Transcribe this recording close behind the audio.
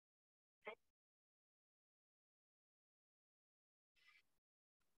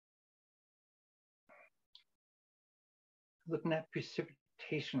looking at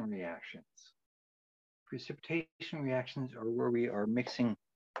precipitation reactions. Precipitation reactions are where we are mixing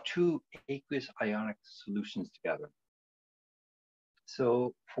two aqueous ionic solutions together.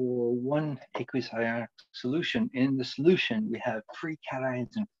 So for one aqueous ionic solution, in the solution, we have free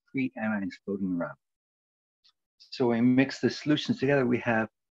cations and free anions floating around. So when we mix the solutions together, we have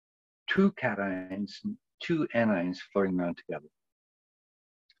two cations and two anions floating around together.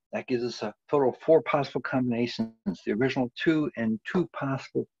 That gives us a total of 4 possible combinations, the original 2 and 2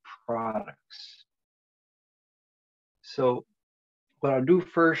 possible products. So what I'll do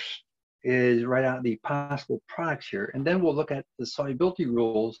first is write out the possible products here, and then we'll look at the solubility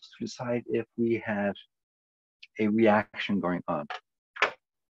rules to decide if we have a reaction going on.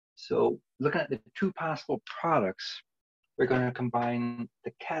 So looking at the 2 possible products, we're going to combine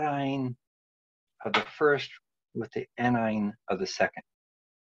the cation of the first with the anion of the second.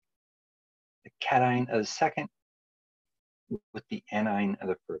 The cation of the second with the anion of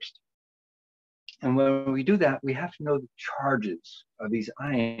the first. And when we do that, we have to know the charges of these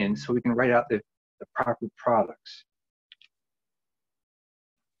ions so we can write out the proper products.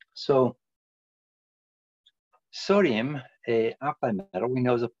 So sodium, an alkali metal, we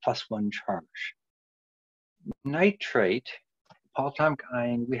know is a +1 charge. Nitrate, polyatomic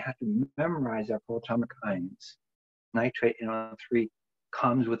ion, we have to memorize our polyatomic ions. Nitrate, NO3,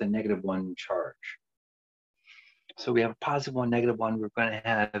 comes with a -1 charge. So we have a +1, -1, we're going to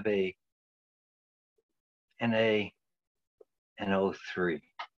have a NaNO3.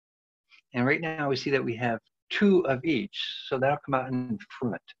 And right now we see that we have 2 of each, so that'll come out in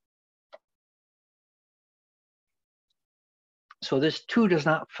front. So this 2 does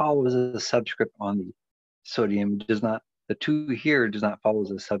not follow as a subscript on the sodium, the 2 here does not follow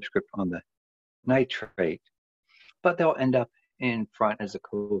as a subscript on the nitrate, but they'll end up in front as a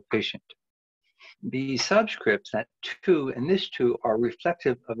coefficient. The subscripts, that 2 and this 2, are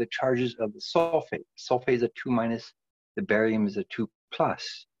reflective of the charges of the sulfate. Sulfate is a 2-, the barium is a 2+.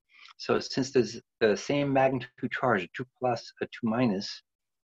 So since there's the same magnitude charge, a 2+, a 2-,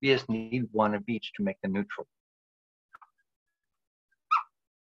 we just need 1 of each to make the neutral.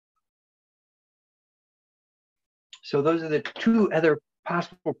 So those are the 2 other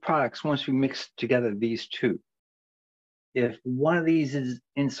possible products once we mix together these 2. If one of these is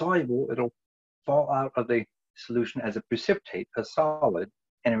insoluble, it'll fall out of the solution as a precipitate, a solid,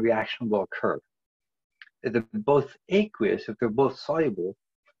 and a reaction will occur. If they're both aqueous, if they're both soluble,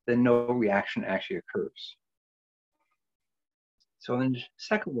 then no reaction actually occurs. So in the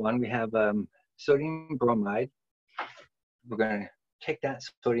second one, we have sodium bromide. We're going to take that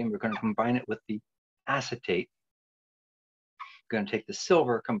sodium, we're going to combine it with the acetate. We're going to take the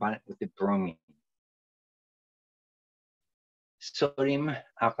silver, combine it with the bromine. Sodium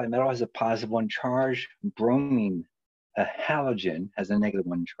alkali metal has a +1 charge. Bromine, a halogen, has a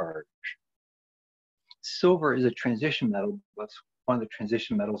 -1 charge. Silver is a transition metal. That's one of the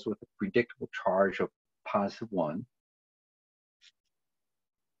transition metals with a predictable charge of +1.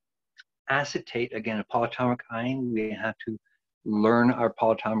 Acetate, again, a polyatomic ion. We have to learn our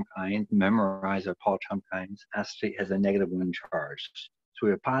polyatomic ions, memorize our polyatomic ions. Acetate has a -1 charge. So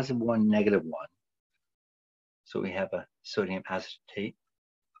we have +1, -1. So we have a sodium acetate.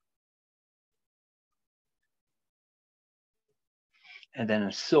 And then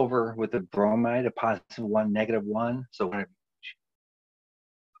a silver with a bromide, a +1, -1. So one of each.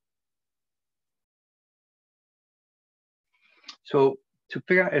 So to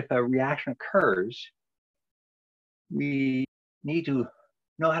figure out if a reaction occurs, we need to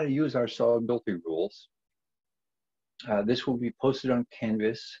know how to use our solubility rules. This will be posted on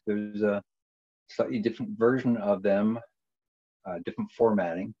Canvas. There's a slightly different version of them, different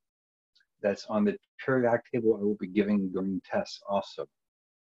formatting. That's on the periodic table I will be giving during tests also.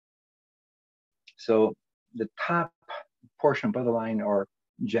 So the top portion above the line are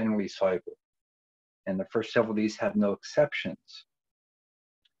generally soluble. And the first several of these have no exceptions.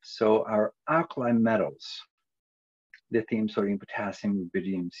 So our alkali metals, lithium, sodium, potassium,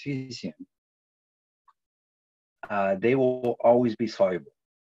 rubidium, cesium, they will always be soluble,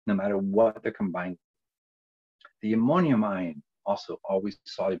 no matter what they're combined with. The ammonium ion, also always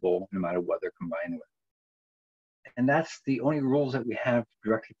soluble, no matter what they're combined with. And that's the only rules that we have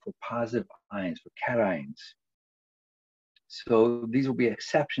directly for positive ions, for cations. So these will be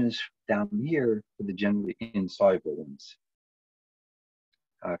exceptions down here for the generally insoluble ones.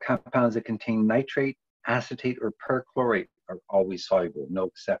 Compounds that contain nitrate, acetate, or perchlorate are always soluble, no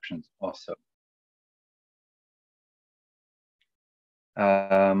exceptions also.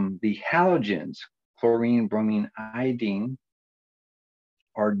 The halogens, chlorine, bromine, iodine,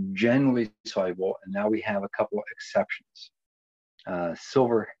 are generally soluble, and now we have a couple of exceptions.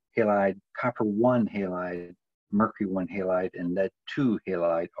 Silver halide, copper 1 halide, mercury 1 halide, and lead 2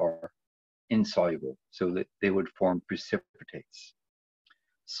 halide are insoluble, so that they would form precipitates.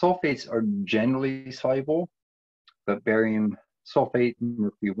 Sulfates are generally soluble, but barium sulfate,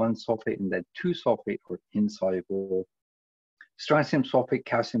 mercury 1 sulfate, and lead 2 sulfate are insoluble. Strontium sulfate,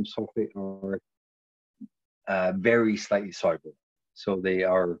 calcium sulfate are very slightly soluble, so they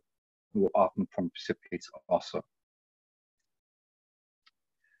will often form precipitates also.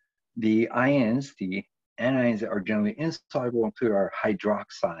 The ions, the anions that are generally insoluble include our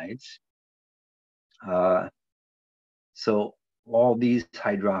hydroxides. So all these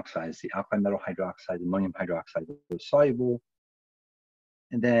hydroxides, the alkali metal hydroxide, ammonium hydroxide, are soluble.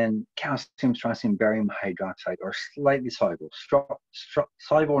 And then calcium, strontium, barium hydroxide are slightly soluble,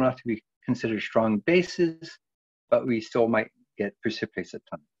 soluble enough to be considered strong bases, but we still might get precipitates at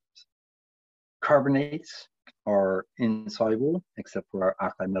times. Carbonates are insoluble, except for our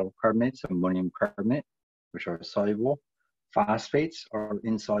alkali metal carbonates, ammonium carbonate, which are soluble. Phosphates are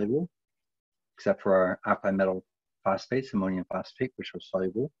insoluble, except for our alkali metal phosphates, ammonium phosphate, which are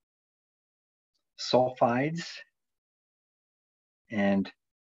soluble. Sulfides and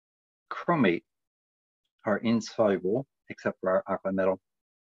chromate are insoluble, except for our alkali metal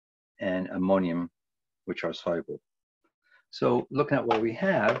and ammonium, which are soluble. So looking at what we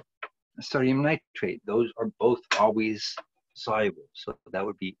have, sodium nitrate, those are both always soluble. So that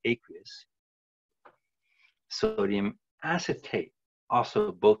would be aqueous. Sodium acetate,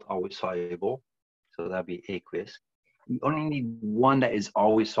 also both always soluble. So that'd be aqueous. You only need one that is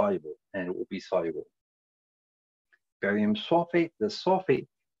always soluble, and it will be soluble. Barium sulfate, the sulfate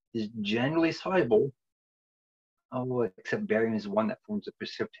is generally soluble, except barium is one that forms a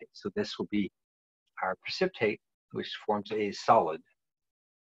precipitate. So this will be our precipitate, which forms a solid.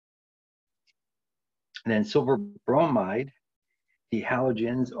 And then silver bromide, the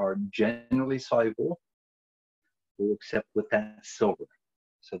halogens are generally soluble, except with that silver.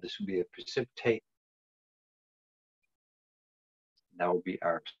 So this would be a precipitate. That will be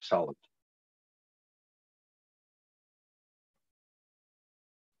our solid.